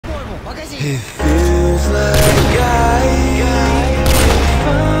It feels like I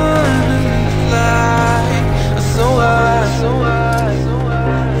finally fly so high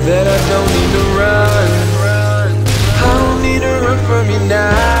that I don't need to run. I don't need to run from you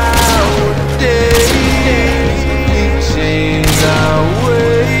nowadays. We changed our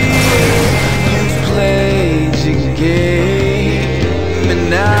ways. You played your game,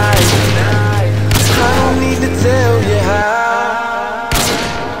 and I don't need to tell you how.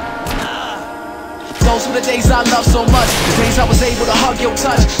 Those were the days I loved so much, the days I was able to hug your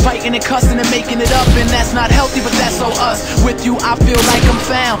touch, fighting and cussing and making it up, and that's not healthy, but that's so us. With you I feel like I'm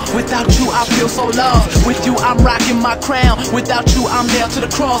found, without you I feel so loved. With you I'm rocking my crown, without you I'm nailed to the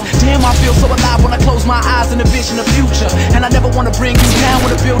cross. Damn, I feel so alive when I close my eyes and envision the future. And I never wanna bring you down,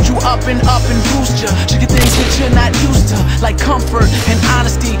 wanna build you up and boost you. Should get things that you're not used to, like comfort and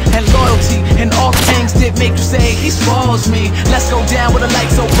honesty and loyalty, and all the things that make you say he spoils me. Let's go down with a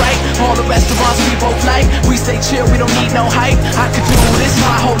light so bright, all the restaurants we both like. We stay chill, we don't need no hype. I could do this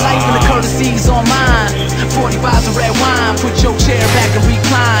my whole life, and the courtesy's on mine. 45's of red wine, put your chair back and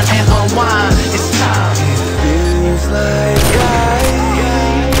recline and unwind. It's time. It feels like I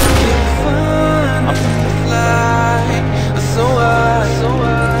finally fly so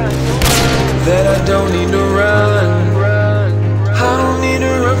high that I don't need to run. I don't need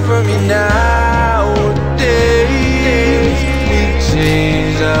to run from you nowadays. We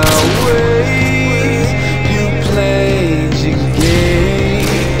changed our ways. You played your game,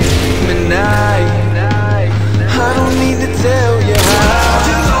 and I don't need to tell you how.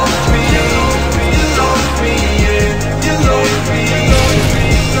 You lost me, yeah. You lost me, you lost me,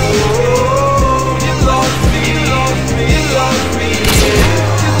 oh, you lost me, you lost me, yeah.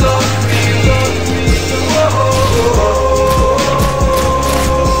 You lost me, oh.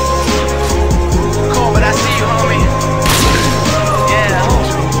 Cool, but I see you, homie. Yeah.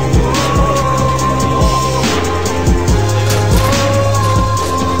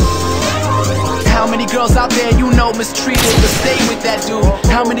 How many girls out there you know mistreated but stay with that dude?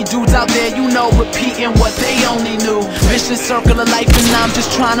 How many dudes out there you know repeating what they only knew? Vicious circle of life, and I'm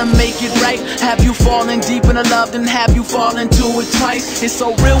just trying to make it right. Have you fallen deep into love, then have you fallen to it twice? It's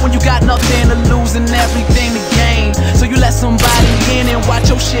so real when you got nothing to lose and everything to gain. So you let somebody in and watch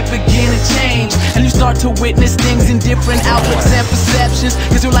your shit begin to change, and you start to witness things in different outlooks and perceptions.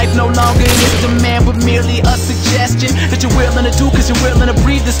 Cause your life no longer is demand, but merely a suggestion that you're willing to do, cause you're willing to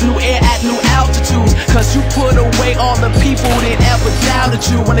breathe this new air at new altitudes. Cause you put away all the people that ever doubted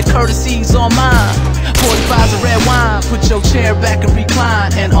you, when the courtesy's on mine. 45's of red wine, put your chair back and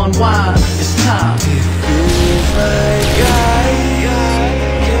recline and unwind. It's time. It feels like I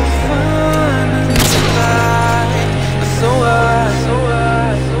can finally fly so high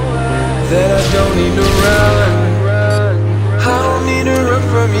that I don't need to run. I don't need to run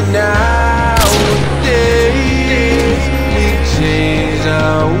from you nowadays. We changed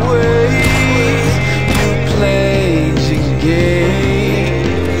our ways. You played your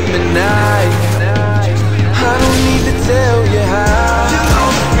game, and I don't need to tell you how. You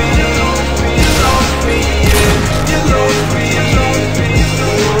lost me, you lost me, yeah. You lost me,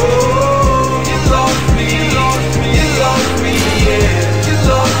 oh, you lost me, you lost me, yeah. You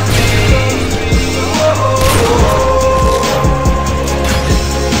lost me, oh.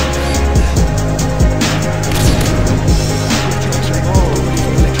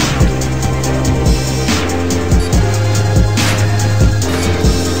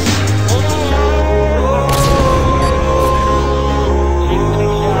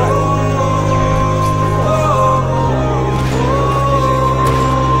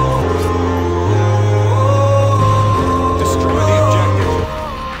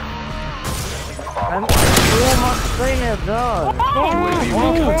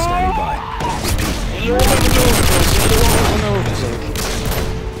 Standing by.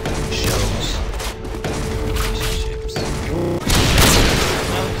 Shows. Relationships.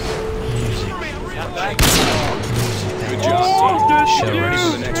 Music. Good job. Show ready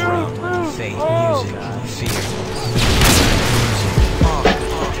for the next round. Faith, music, fear.